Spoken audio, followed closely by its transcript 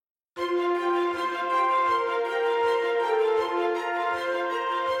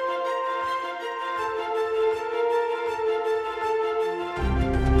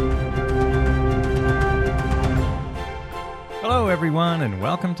everyone, and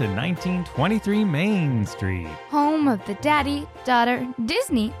welcome to 1923 Main Street. Home of the Daddy-Daughter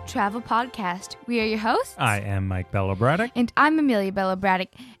Disney Travel Podcast. We are your hosts. I am Mike Bello Braddock. And I'm Amelia Bello Braddock.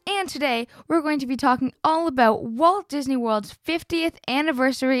 And today, we're going to be talking all about Walt Disney World's 50th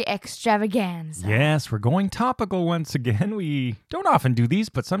Anniversary Extravaganza. Yes, we're going topical once again. We don't often do these,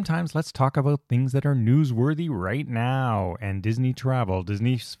 but sometimes let's talk about things that are newsworthy right now. And Disney Travel,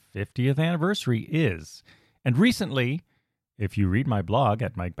 Disney's 50th anniversary is. And recently, if you read my blog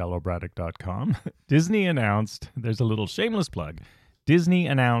at mikebellobraddock.com, Disney announced, there's a little shameless plug, Disney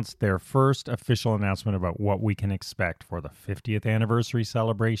announced their first official announcement about what we can expect for the 50th anniversary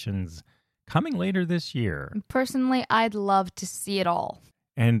celebrations coming later this year. Personally, I'd love to see it all.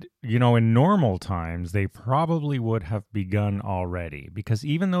 And, you know, in normal times, they probably would have begun already, because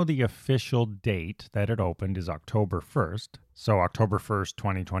even though the official date that it opened is October 1st, so October 1st,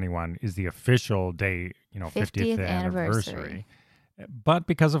 2021 is the official day, 50th anniversary. But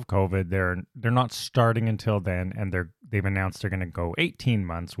because of COVID, they're not starting until then, and they've announced they're going to go 18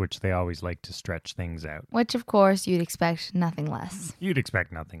 months, which they always like to stretch things out. Which, of course, you'd expect nothing less. You'd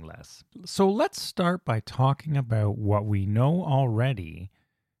expect nothing less. So let's start by talking about what we know already,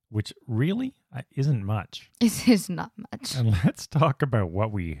 which really isn't much. It is not much. And let's talk about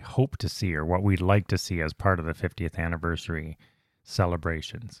what we hope to see or what we'd like to see as part of the 50th anniversary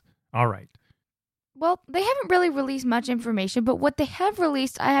celebrations. All right. Well, they haven't really released much information, but what they have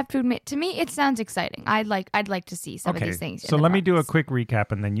released, I have to admit, to me, it sounds exciting. I'd like to see some of these things. So let me do a quick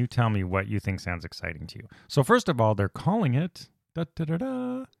recap, and then you tell me what you think sounds exciting to you. So first of all, they're calling it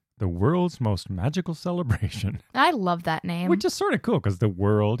the world's most magical celebration. I love that name. Which is sort of cool because the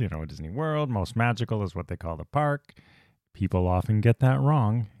world, Disney World, most magical is what they call the park. People often get that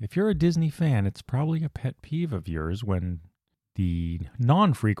wrong. If you're a Disney fan, it's probably a pet peeve of yours when the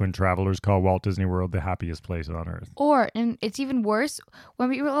non-frequent travelers call Walt Disney World the happiest place on earth. And it's even worse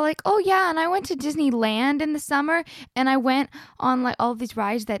when people are like, oh yeah, and I went to Disneyland in the summer, and I went on like all of these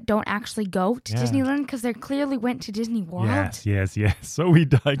rides that don't actually go to Disneyland because they clearly went to Disney World. Yes. So we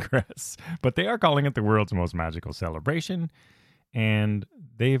digress. But they are calling it the world's most magical celebration, and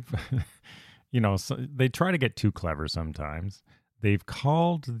they've, they try to get too clever sometimes. They've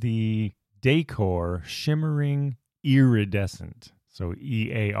called the decor shimmering iridescent, so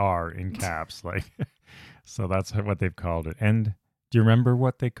EAR in caps, so that's what they've called it. And do you remember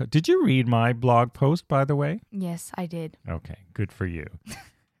what did you read my blog post, by the way? Yes, I did. Okay, good for you.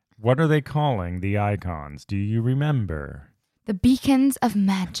 What are they calling the icons? Do you remember? The beacons of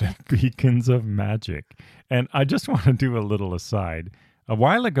magic. The beacons of magic. And I just want to do a little aside. A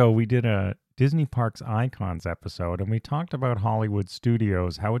while ago, we did a Disney Parks Icons episode, and we talked about Hollywood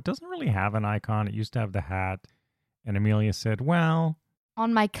Studios, how it doesn't really have an icon. It used to have the hat. And Amelia said, well...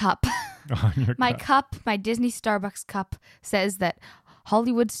 On my cup. On your cup, my Disney Starbucks cup, says that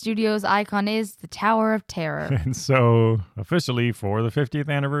Hollywood Studios icon is the Tower of Terror. And so, officially, for the 50th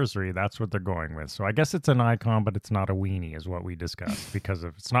anniversary, that's what they're going with. So I guess it's an icon, but it's not a weenie, is what we discussed, because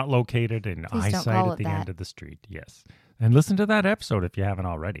it's not located in eyesight at the end of the street. Yes. And listen to that episode if you haven't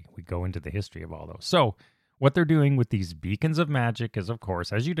already. We go into the history of all those. So, what they're doing with these beacons of magic is, of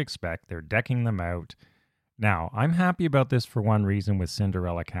course, as you'd expect, they're decking them out. Now, I'm happy about this for one reason with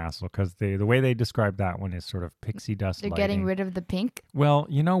Cinderella Castle, because the way they describe that one is sort of pixie dust lighting. They're getting rid of the pink? Well,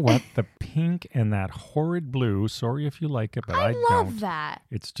 you know what? The pink and that horrid blue, sorry if you like it, but I don't. I love that.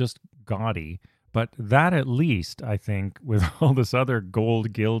 It's just gaudy. But that at least, I think, with all this other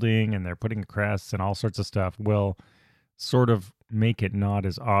gold gilding and they're putting crests and all sorts of stuff, will sort of make it not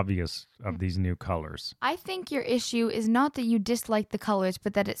as obvious of these new colors. I think your issue is not that you dislike the colors,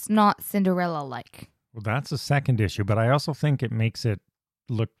 but that it's not Cinderella-like. Well, that's a second issue, but I also think it makes it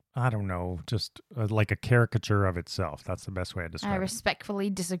look, I don't know, just like a caricature of itself. That's the best way to describe it. I respectfully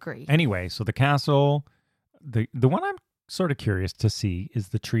disagree. Anyway, so the castle, the one I'm sort of curious to see is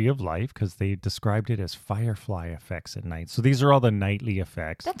the Tree of Life, because they described it as firefly effects at night. So these are all the nightly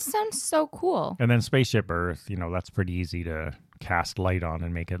effects. That sounds so cool. And then Spaceship Earth, that's pretty easy to cast light on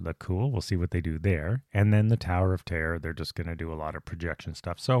and make it look cool. We'll see what they do there. And then the Tower of Terror, they're just going to do a lot of projection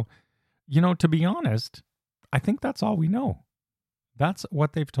stuff. So, to be honest, I think that's all we know. That's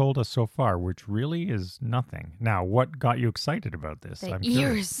what they've told us so far, which really is nothing. Now, what got you excited about this? The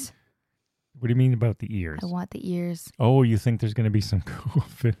ears. What do you mean about the ears? I want the ears. Oh, you think there's going to be some cool...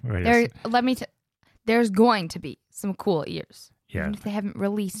 There's going to be some cool ears. Yeah. Even if they haven't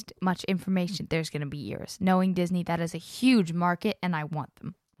released much information, there's going to be ears. Knowing Disney, that is a huge market, and I want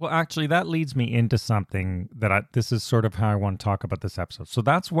them. Well, actually, that leads me into something that this is sort of how I want to talk about this episode. So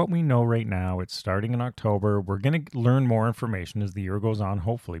that's what we know right now. It's starting in October. We're going to learn more information as the year goes on,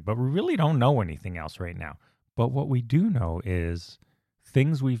 hopefully, but we really don't know anything else right now. But what we do know is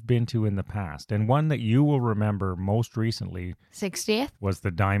things we've been to in the past. And one that you will remember most recently 60th? was the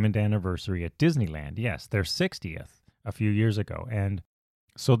Diamond Anniversary at Disneyland. Yes, their 60th a few years ago. And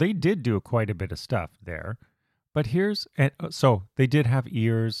so they did do quite a bit of stuff there. But so they did have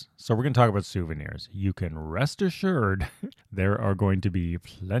ears. So we're going to talk about souvenirs. You can rest assured there are going to be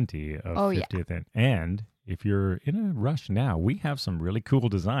plenty of 50th. Yeah. And if you're in a rush now, we have some really cool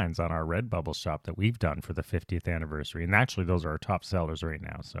designs on our Redbubble shop that we've done for the 50th anniversary. And actually, those are our top sellers right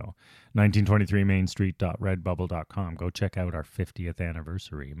now. So 1923 mainstreet.redbubble.com. Go check out our 50th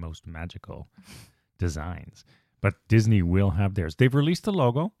anniversary most magical designs. But Disney will have theirs. They've released the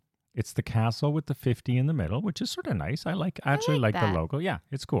logo. It's the castle with the 50 in the middle, which is sort of nice. I like the logo. Yeah,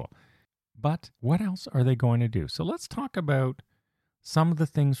 it's cool. But what else are they going to do? So let's talk about some of the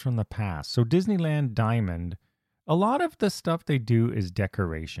things from the past. So Disneyland Diamond, a lot of the stuff they do is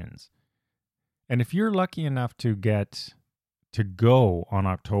decorations. And if you're lucky enough to get to go on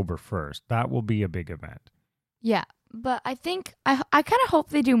October 1st, that will be a big event. Yeah, but I think I kind of hope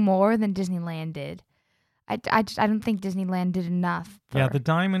they do more than Disneyland did. I don't think Disneyland did enough. Yeah, the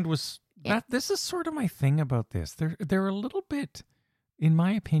Diamond was... This is sort of my thing about this. They're a little bit, in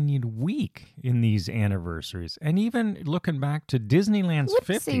my opinion, weak in these anniversaries. And even looking back to Disneyland's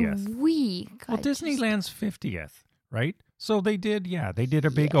 50th. Say weak. Well, Disneyland's 50th, right? So they did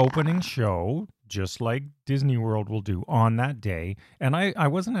a big opening show, just like Disney World will do on that day. And I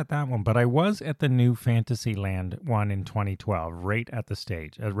wasn't at that one, but I was at the new Fantasyland one in 2012, right at the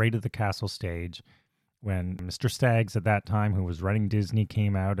stage, right at the castle stage. When Mr. Staggs at that time, who was running Disney,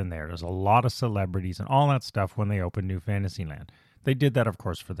 came out, and there's a lot of celebrities and all that stuff when they opened New Fantasyland. They did that, of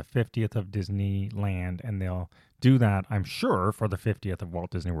course, for the 50th of Disneyland, and they'll do that, I'm sure, for the 50th of Walt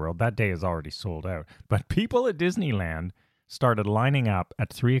Disney World. That day is already sold out. But people at Disneyland started lining up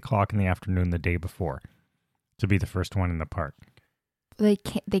at 3 o'clock in the afternoon the day before to be the first one in the park. They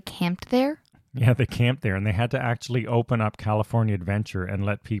camped there? Yeah, they camped there, and they had to actually open up California Adventure and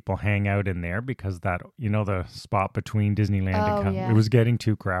let people hang out in there because that, the spot between Disneyland and it was getting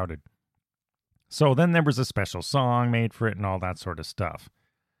too crowded. So then there was a special song made for it and all that sort of stuff.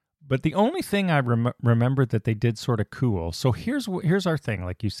 But the only thing I remembered that they did sort of cool, so here's our thing,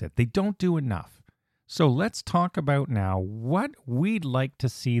 like you said, they don't do enough. So let's talk about now what we'd like to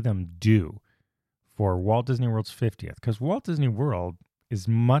see them do for Walt Disney World's 50th, because Walt Disney World is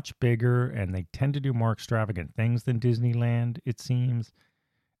much bigger, and they tend to do more extravagant things than Disneyland, it seems.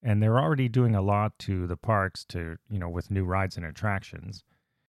 And they're already doing a lot to the parks with new rides and attractions.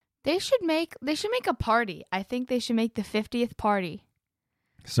 They should make a party. I think they should make the 50th party.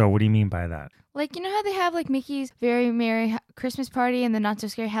 So what do you mean by that? Like, you know how they have like Mickey's Very Merry Christmas Party and the Not So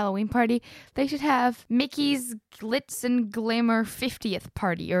Scary Halloween Party? They should have Mickey's Glitz and Glamour 50th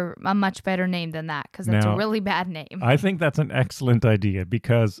Party, or a much better name than that, because that's a really bad name. I think that's an excellent idea,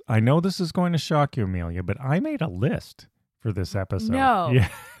 because I know this is going to shock you, Amelia, but I made a list for this episode. No.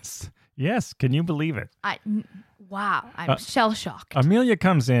 Yes. Can you believe it? Wow. I'm shell-shocked. Amelia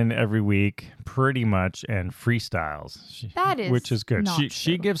comes in every week pretty much and freestyles. Which is good. Not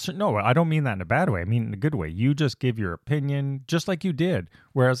she true. gives... No, I don't mean that in a bad way. I mean in a good way. You just give your opinion just like you did.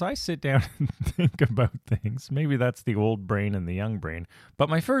 Whereas I sit down and think about things. Maybe that's the old brain and the young brain. But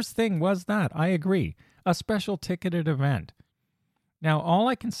my first thing was that. I agree. A special ticketed event. Now, all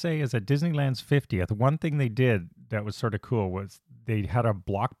I can say is at Disneyland's 50th, one thing they did that was sort of cool was they had a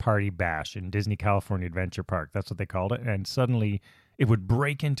block party bash in Disney California Adventure Park. That's what they called it. And suddenly it would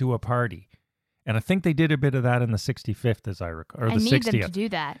break into a party. And I think they did a bit of that in the 65th, as I recall, or the 60th. I need them to do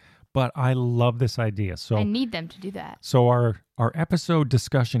that. But I love this idea. So I need them to do that. So our episode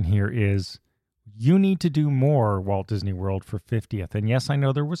discussion here is, you need to do more Walt Disney World for 50th. And yes, I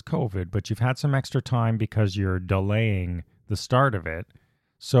know there was COVID, but you've had some extra time because you're delaying the start of it.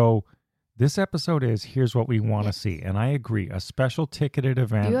 So this episode is, here's what we want to see. And I agree, a special ticketed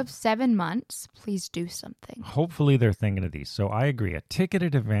event. You have 7 months. Please do something. Hopefully they're thinking of these. So I agree, a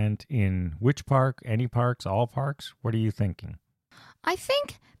ticketed event in which park? Any parks? All parks? What are you thinking? I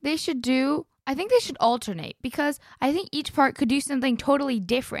think they should alternate, because I think each park could do something totally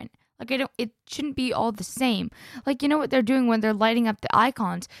different. Like, it shouldn't be all the same. Like, you know what they're doing when they're lighting up the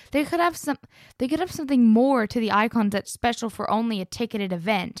icons? They could have something more to the icons that's special for only a ticketed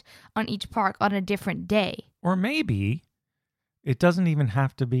event on each park on a different day. Or maybe it doesn't even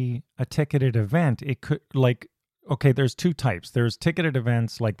have to be a ticketed event. It could, there's two types. There's ticketed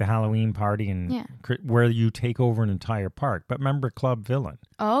events like the Halloween party and where you take over an entire park. But remember Club Villain.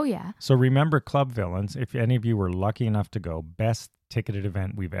 Oh, yeah. So remember Club Villains. If any of you were lucky enough to go, best ticketed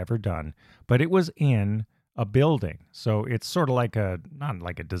event we've ever done. But it was in a building. So it's sort of like not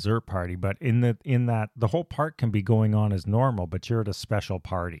like a dessert party, but in that the whole park can be going on as normal, but you're at a special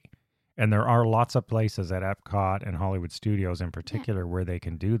party. And there are lots of places at Epcot and Hollywood Studios in particular where they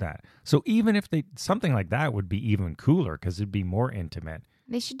can do that. So even if something like that would be even cooler because it'd be more intimate.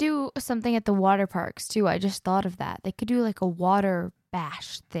 They should do something at the water parks too. I just thought of that. They could do like a water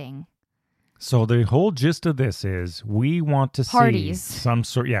bash thing. So the whole gist of this is we want to Parties. see some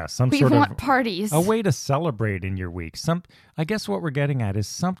sort We of want parties. a way to celebrate in your week. I guess what we're getting at is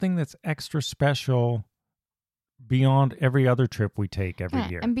something that's extra special beyond every other trip we take every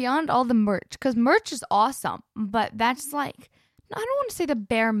year. And beyond all the merch, because merch is awesome, but that's like, I don't want to say the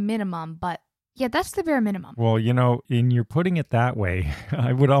bare minimum, but yeah, that's the bare minimum. Well, you're putting it that way,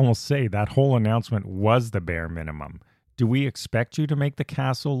 I would almost say that whole announcement was the bare minimum. Do we expect you to make the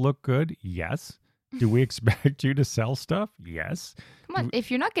castle look good? Yes. Do we expect you to sell stuff? Yes. Come on, if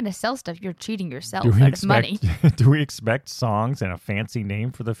you're not going to sell stuff, you're cheating yourself out of money. Do we expect songs and a fancy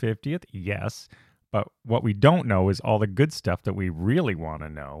name for the 50th? Yes. But what we don't know is all the good stuff that we really want to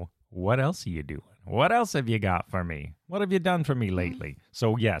know. What else are you doing? What else have you got for me? What have you done for me lately?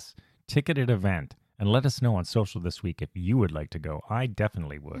 So yes, ticketed event. And let us know on social this week if you would like to go. I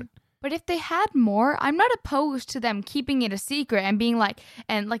definitely would. But if they had more, I'm not opposed to them keeping it a secret and being like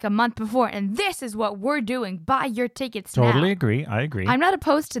a month before, and this is what we're doing. Buy your tickets now. Totally agree. I agree. I'm not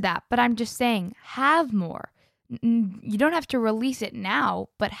opposed to that, but I'm just saying have more. You don't have to release it now,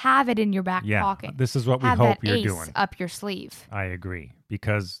 but have it in your back pocket. This is what we have hope that you're ace doing. Up your sleeve. I agree.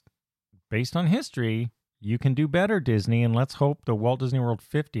 Because based on history, you can do better, Disney, and let's hope the Walt Disney World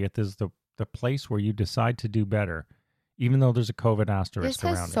 50th is the place where you decide to do better. Even though there's a COVID asterisk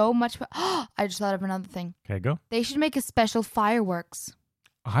around it. This has so much. I just thought of another thing. Okay, go. They should make a special fireworks.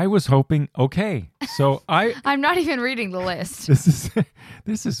 I was hoping. Okay, so I'm not even reading the list.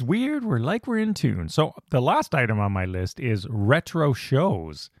 This is weird. We're in tune. So the last item on my list is retro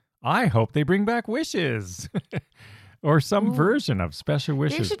shows. I hope they bring back Wishes. Or some version of Special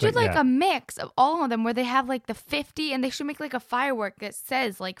Wishes. They should do a mix of all of them where they have like the 50 and they should make like a firework that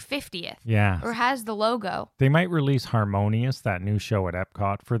says like 50th. Yeah. Or has the logo. They might release Harmonious, that new show at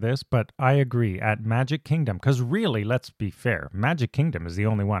Epcot for this, but I agree at Magic Kingdom, because really, let's be fair, Magic Kingdom is the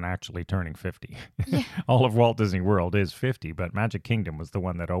only one actually turning 50. Yeah. All of Walt Disney World is 50, but Magic Kingdom was the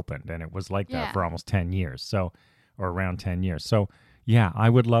one that opened, and it was like that for almost 10 years, or around 10 years. So yeah, I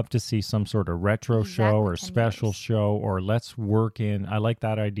would love to see some sort of retro show or special show, or let's work in. I like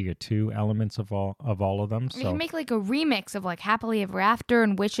that idea too. Elements of all of them. So you can make like a remix of like Happily Ever After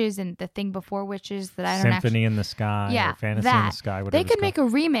and Wishes and The Thing Before Wishes that I don't Symphony in the Sky, or Fantasy in the Sky. They could make a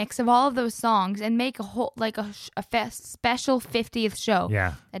remix of all of those songs and make a whole special 50th show.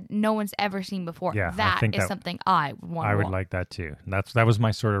 Yeah. That no one's ever seen before. Yeah, that is something I would want. I would like that too. That was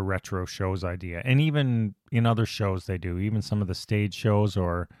my sort of retro shows idea, and even in other shows they do, even some of the stage shows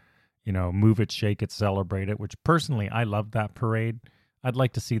or, Move It, Shake It, Celebrate It, which personally I love that parade. I'd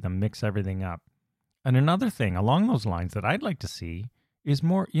like to see them mix everything up. And another thing along those lines that I'd like to see is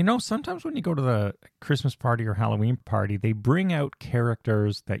more, sometimes when you go to the Christmas party or Halloween party, they bring out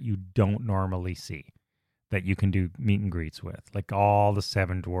characters that you don't normally see that you can do meet and greets with, like all the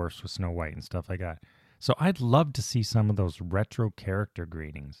 7 dwarfs with Snow White and stuff like that. So I'd love to see some of those retro character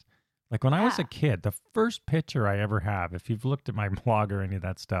greetings. Like when I was a kid, the first picture I ever have, if you've looked at my blog or any of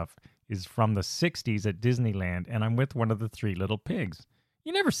that stuff, is from the 60s at Disneyland, and I'm with one of the 3 little pigs.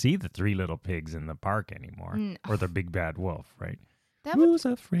 You never see the 3 little pigs in the park anymore, or the big bad wolf, right? Who's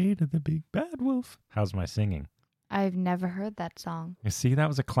afraid of the big bad wolf? How's my singing? I've never heard that song. You see, that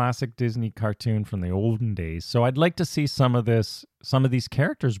was a classic Disney cartoon from the olden days. So I'd like to see some of these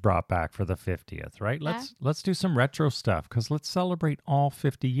characters brought back for the 50th, right? Let's do some retro stuff, because let's celebrate all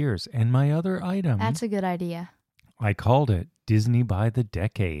 50 years. And my other item... That's a good idea. I called it Disney by the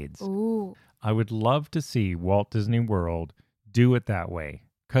Decades. Ooh. I would love to see Walt Disney World do it that way.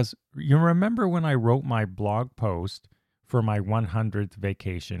 Because you remember when I wrote my blog post for my 100th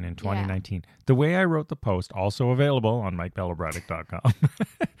vacation in 2019. The way I wrote the post, also available on MikeBellabraddock.com.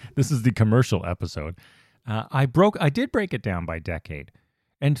 This is the commercial episode. I did break it down by decade.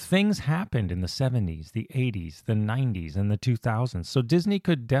 And things happened in the 70s, the 80s, the 90s, and the 2000s. So Disney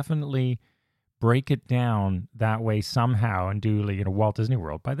could definitely break it down that way somehow and do Walt Disney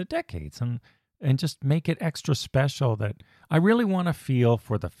World by the decades. And just make it extra special that I really want to feel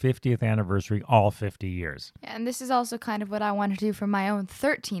for the 50th anniversary, all 50 years. Yeah, and this is also kind of what I want to do for my own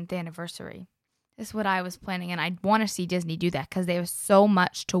 13th anniversary. This is what I was planning, and I want to see Disney do that because they have so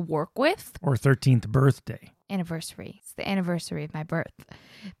much to work with. Or 13th birthday. Anniversary. It's the anniversary of my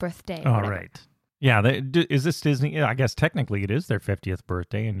birthday. All right. Yeah, is this Disney? Yeah, I guess technically it is their 50th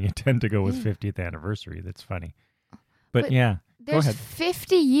birthday, and you tend to go with Yeah. 50th anniversary. That's funny. But But yeah, go there's ahead.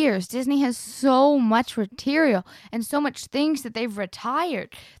 50 years. Disney has so much material and so much things that they've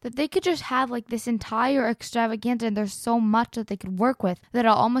retired that they could just have like this entire extravaganza, and there's so much that they could work with that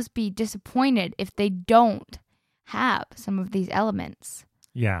I'll almost be disappointed if they don't have some of these elements.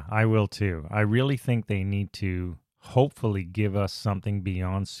 Yeah, I will too. I really think they need to hopefully give us something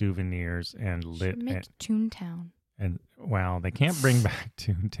beyond souvenirs and lit Should make Toontown. and wow, they can't bring back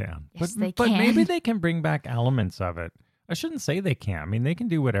Toontown. Yes, but they but can. maybe they can bring back elements of it. I shouldn't say they can't. I mean, they can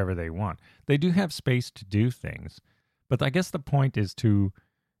do whatever they want. They do have space to do things. But I guess the point is to,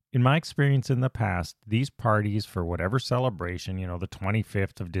 in my experience in the past, these parties for whatever celebration, the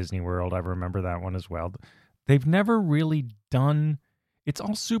 25th of Disney World, I remember that one as well. They've never really done, it's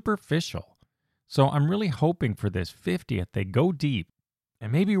all superficial. So I'm really hoping for this 50th, they go deep. And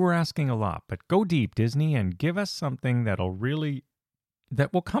maybe we're asking a lot, but go deep, Disney, and give us something that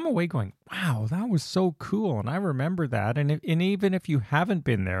will come away going, wow, that was so cool. And I remember that. And even if you haven't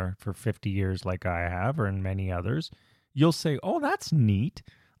been there for 50 years like I have, or in many others, you'll say, oh, that's neat.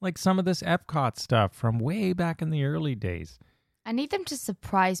 Like some of this Epcot stuff from way back in the early days. I need them to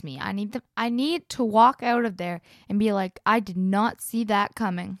surprise me. I need to walk out of there and be like, I did not see that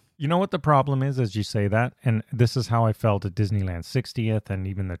coming. You know what the problem is as you say that? And this is how I felt at Disneyland's 60th and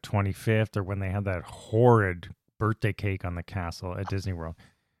even the 25th, or when they had that horrid birthday cake on the castle at Disney World.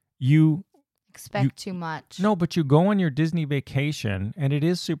 Expect too much. No, but you go on your Disney vacation and it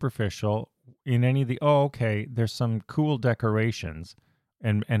is superficial in any of the, there's some cool decorations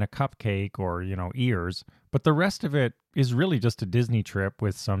and a cupcake or, ears, but the rest of it is really just a Disney trip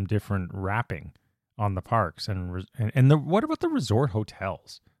with some different wrapping on the parks. What about the resort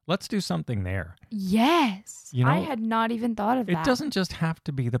hotels? Let's do something there. Yes. You know, I had not even thought of that. It doesn't just have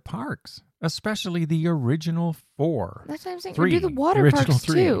to be the parks, especially the original 4. That's what I'm saying. Three. Do the water Original parks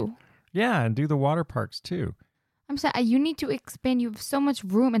 3. too. Yeah, and do the water parks too. I'm saying you need to expand. You have so much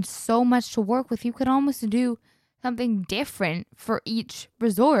room and so much to work with. You could almost do something different for each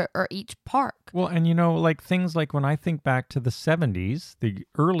resort or each park. Well, and like things like when I think back to the 70s, the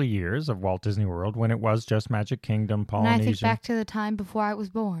early years of Walt Disney World, when it was just Magic Kingdom, Polynesian. And I think back to the time before I was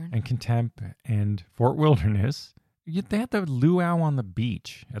born. And Contempt and Fort Wilderness, they had the luau on the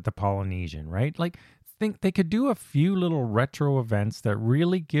beach at the Polynesian, right? Like, think they could do a few little retro events that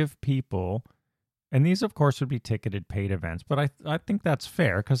really give people, and these, of course, would be ticketed paid events, but I think that's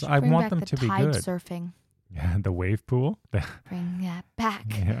fair because I want them to be good. Surfing. Yeah, the wave pool. Bring that back.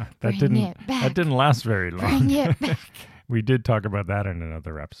 Yeah, Bring it back. that didn't last very long. Bring it back. We did talk about that in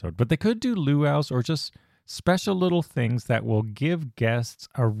another episode. But they could do luau's or just special little things that will give guests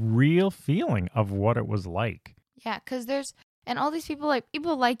a real feeling of what it was like. Yeah, because and all these people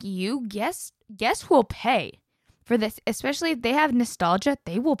like you, guests will pay for this, especially if they have nostalgia,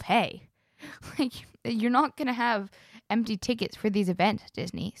 they will pay. Like, you're not going to have empty tickets for these events at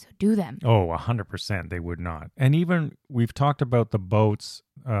Disney, so do them. Oh, 100% they would not. And even we've talked about the boats,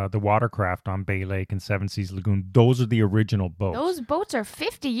 the watercraft on Bay Lake and Seven Seas Lagoon. Those are the original boats. Those boats are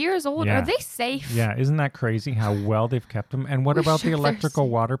 50 years old. Yeah. Are they safe? Yeah, isn't that crazy how well they've kept them? And what We're about sure the they're electrical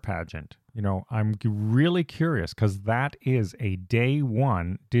safe. water pageant? I'm really curious because that is a day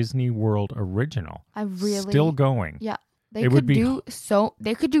one Disney World original. I really Still going. Yeah. They It would could be-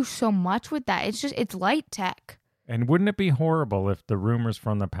 do so much with that. It's light tech. And wouldn't it be horrible if the rumors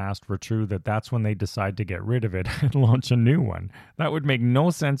from the past were true that that's when they decide to get rid of it and launch a new one? That would make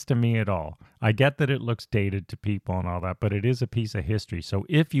no sense to me at all. I get that it looks dated to people and all that, but it is a piece of history. So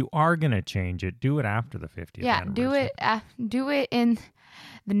if you are going to change it, do it after the 50th Yeah, anniversary. do it in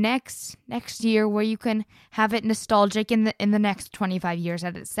the next year where you can have it nostalgic in the next 25 years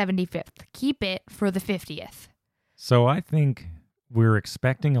at its 75th. Keep it for the 50th. So I think we're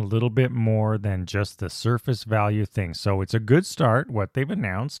expecting a little bit more than just the surface value thing. So it's a good start. What they've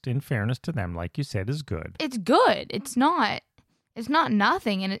announced, in fairness to them, like you said, is good. It's good. It's not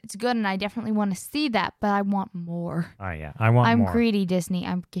nothing, and it's good, and I definitely want to see that, but I want more. Yeah, I want more. I'm greedy, Disney.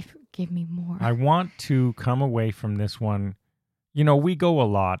 Give me more. I want to come away from this one. We go a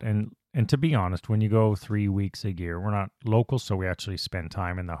lot, and to be honest, when you go 3 weeks a year, we're not local, so we actually spend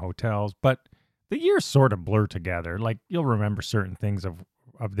time in the hotels, but the years sort of blur together. Like, you'll remember certain things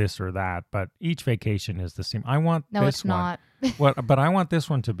of this or that, but each vacation is the same. I want No, this it's not. But I want this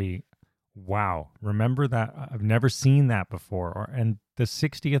one to be, wow, remember that? I've never seen that before. And the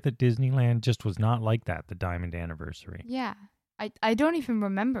 60th at Disneyland just was not like that, the Diamond Anniversary. Yeah. I don't even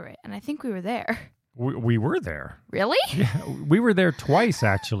remember it, and I think we were there. We were there. Really? Yeah, we were there twice,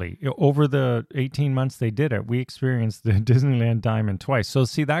 actually. Over the 18 months they did it, we experienced the Disneyland Diamond twice. So,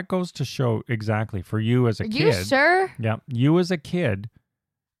 see, that goes to show exactly for you as a kid. You sure? Yeah, you as a kid,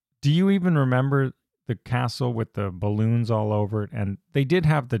 do you even remember the castle with the balloons all over it? And they did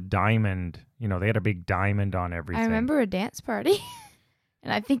have the diamond, they had a big diamond on everything. I remember a dance party.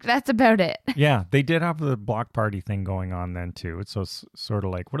 And I think that's about it. Yeah, they did have the block party thing going on then too. It's sort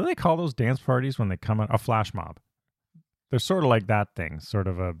of like, what do they call those dance parties when they come out? A flash mob. They're sort of like that thing, sort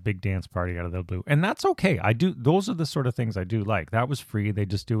of a big dance party out of the blue. And that's okay. Those are the sort of things I do like. That was free. They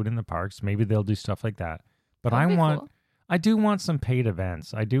just do it in the parks. Maybe they'll do stuff like that. But I do want some paid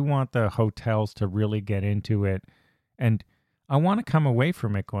events. I do want the hotels to really get into it. And I want to come away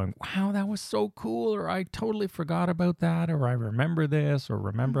from it going, wow, that was so cool, or I totally forgot about that, or I remember this, or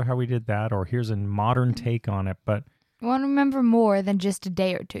remember how we did that, or here's a modern take on it. But you want to remember more than just a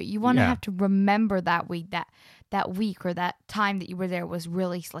day or two. You want to have to remember that week, that week or that time that you were there was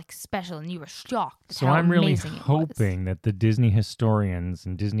really like special and you were shocked. So I'm really hoping that the Disney historians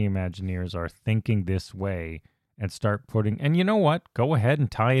and Disney Imagineers are thinking this way and start putting, and you know what? Go ahead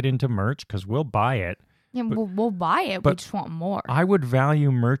and tie it into merch because we'll buy it. Yeah, we'll buy it. We just want more. I would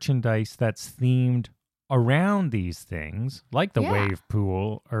value merchandise that's themed around these things, like the wave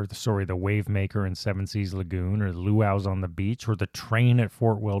pool, the wave maker in Seven Seas Lagoon, or the luau's on the beach, or the train at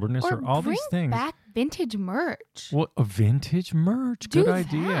Fort Wilderness, or all these things. Bring back vintage merch. Well, a vintage merch. Good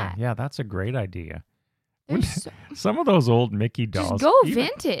idea. That. Yeah, that's a great idea. Some of those old Mickey dolls. Just go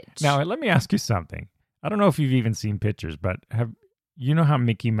vintage. Now, let me ask you something. I don't know if you've even seen pictures, but you know how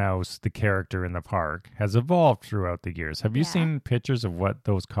Mickey Mouse, the character in the park, has evolved throughout the years. Have you seen pictures of what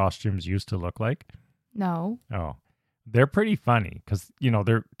those costumes used to look like? No. Oh, they're pretty funny because,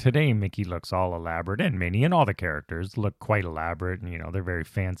 today Mickey looks all elaborate, and Minnie and all the characters look quite elaborate, and, they're very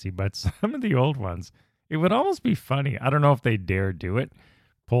fancy. But some of the old ones, it would almost be funny. I don't know if they dare do it,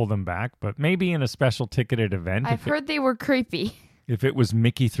 pull them back, but maybe in a special ticketed event. I've heard they were creepy. If it was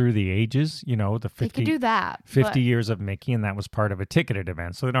Mickey Through the Ages, the 50, they could do that, 50 years of Mickey, and that was part of a ticketed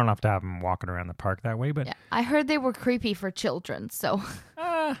event, so they don't have to have him walking around the park that way. But yeah, I heard they were creepy for children, so.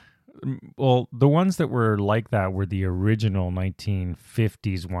 Well, the ones that were like that were the original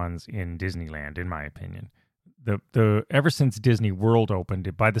 1950s ones in Disneyland, in my opinion. The ever since Disney World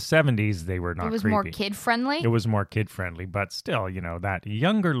opened, by the 70s, they were not creepy. It was more kid-friendly? It was more kid-friendly, but still, that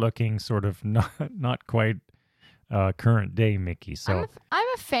younger-looking sort of not quite current day Mickey. So I'm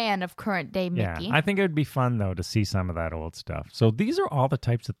a fan of current day Mickey. Yeah, I think it would be fun though to see some of that old stuff. So these are all the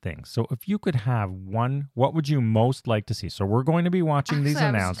types of things. So if you could have one, what would you most like to see? So we're going to be watching these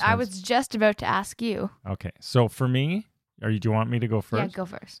announcements. I was just about to ask you. Okay. So for me, do you want me to go first? Yeah, go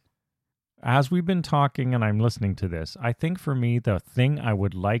first. As we've been talking and I'm listening to this, I think for me, the thing I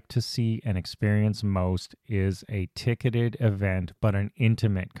would like to see and experience most is a ticketed event, but an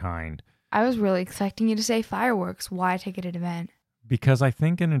intimate kind. I was really expecting you to say fireworks. Why a ticketed event? Because I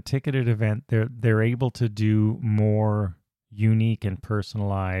think in a ticketed event, they're able to do more unique and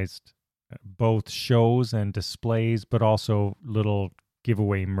personalized, both shows and displays, but also little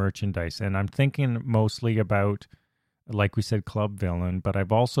giveaway merchandise. And I'm thinking mostly about, like we said, Club Villain, but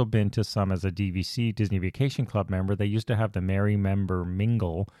I've also been to some as a DVC, Disney Vacation Club member. They used to have the Merry Member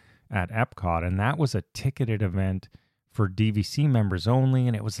Mingle at Epcot, and that was a ticketed event for DVC members only,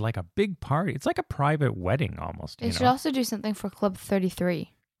 and it was like a big party. It's like a private wedding almost. They should also do something for Club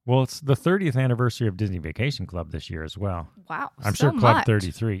 33. Well, it's the 30th anniversary of Disney Vacation Club this year as well. Wow, I'm sure Club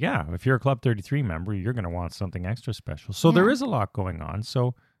 33, if you're a Club 33 member, you're going to want something extra special. So there is a lot going on.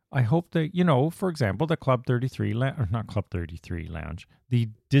 So I hope that, for example, the Club 33, not Club 33 Lounge, the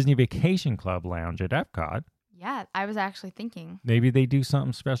Disney Vacation Club Lounge at Epcot. Yeah, I was actually thinking. Maybe they do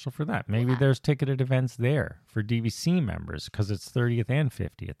something special for that. Maybe there's ticketed events there for DVC members because it's 30th and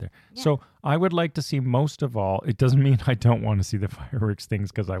 50th there. Yeah. So I would like to see most of all, it doesn't mean I don't want to see the fireworks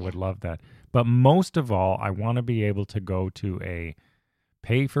things because I would love that. But most of all, I want to be able to go to a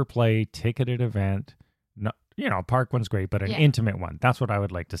pay-for-play ticketed event. Park one's great, but an intimate one. That's what I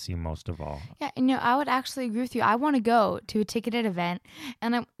would like to see most of all. Yeah, I would actually agree with you. I want to go to a ticketed event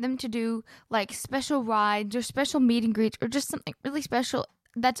and I want them to do like special rides or special meet and greets or just something really special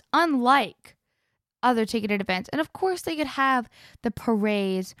that's unlike other ticketed events. And of course, they could have the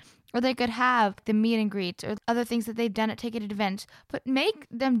parades or they could have the meet and greets or other things that they've done at ticketed events, but make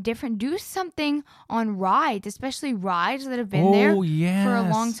them different. Do something on rides, especially rides that have been there for a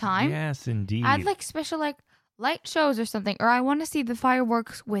long time. Yes, indeed. I'd like special light shows or something, or I want to see the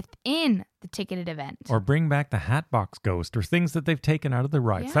fireworks within the ticketed event. Or bring back the Hatbox Ghost or things that they've taken out of the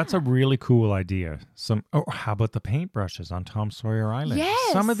rides. Yeah. That's a really cool idea. How about the paintbrushes on Tom Sawyer Island?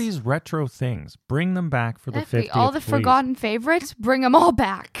 Yes. Some of these retro things, bring them back for the 50th. All the please. forgotten favorites, bring them all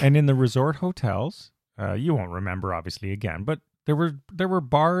back. And in the resort hotels, you won't remember obviously again, but there were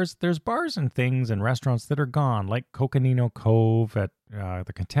bars. There's bars and things and restaurants that are gone, like Coconino Cove at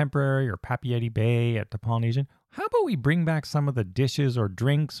the Contemporary or Papeete Bay at the Polynesian. How about we bring back some of the dishes or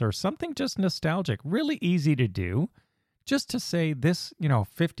drinks or something just nostalgic, really easy to do, just to say this,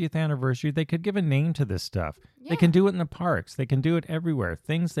 50th anniversary. They could give a name to this stuff. Yeah. They can do it in the parks. They can do it everywhere.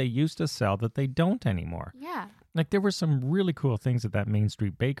 Things they used to sell that they don't anymore. Yeah. Like there were some really cool things at that Main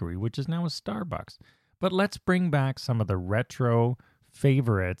Street Bakery, which is now a Starbucks. But let's bring back some of the retro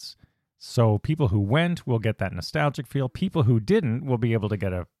favorites so people who went will get that nostalgic feel. People who didn't will be able to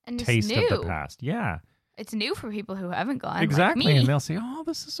get a And it's taste of new. the past. Yeah, It's new for people who haven't gone. exactly. Like me. And they'll say, oh,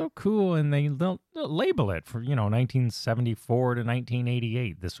 this is so cool. And they'll label it for, 1974 to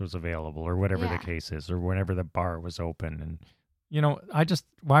 1988. This was available or whatever Yeah. the case is, or whenever the bar was open. And,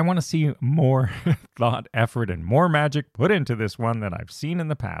 I want to see more thought, effort, and more magic put into this one than I've seen in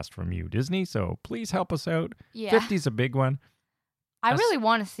the past from you, Disney. So please help us out. Yeah. 50's a big one. I really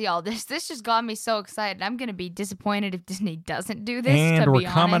want to see all this. This just got me so excited. I'm going to be disappointed if Disney doesn't do this, And to we're be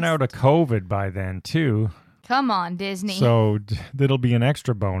coming out honest. of COVID by then, too. Come on, Disney. So that'll be an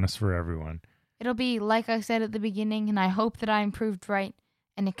extra bonus for everyone. It'll be, like I said at the beginning, and I hope that I'm proved right,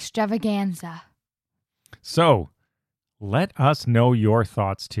 an extravaganza. So let us know your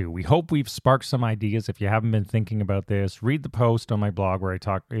thoughts, too. We hope we've sparked some ideas. If you haven't been thinking about this, read the post on my blog where I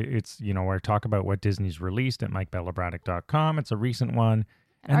talk. Where I talk about what Disney's released at MikeBellabraddock.com. It's a recent one.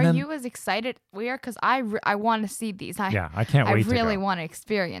 And are then- you as excited we are? Because I want to see these. I can't wait I to really go. want to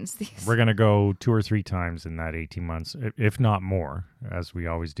experience these. We're going to go 2 or 3 times in that 18 months, if not more, as we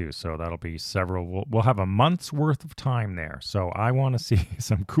always do. So that'll be several. We'll have a month's worth of time there. So I want to see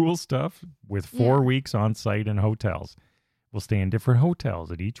some cool stuff with 4 weeks on site in hotels. We'll stay in different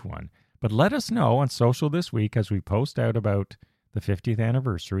hotels at each one. But let us know on social this week as we post out about the 50th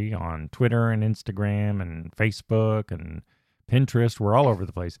anniversary on Twitter and Instagram and Facebook and Pinterest. We're all over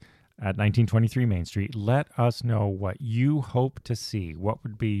the place at 1923 Main Street. Let us know what you hope to see. What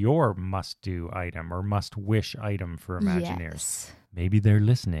would be your must-do item or must-wish item for Imagineers? Yes. Maybe they're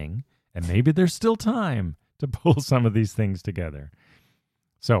listening, and maybe there's still time to pull some of these things together.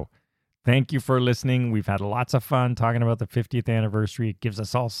 So, thank you for listening. We've had lots of fun talking about the 50th anniversary. It gives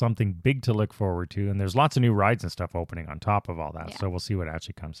us all something big to look forward to, and there's lots of new rides and stuff opening on top of all that, Yeah. so we'll see what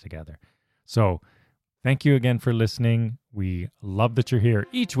actually comes together. So, thank you again for listening. We love that you're here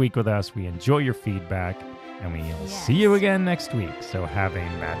each week with us. We enjoy your feedback, and we'll see you again next week. So have a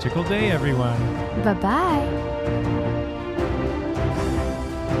magical day, everyone. Bye-bye.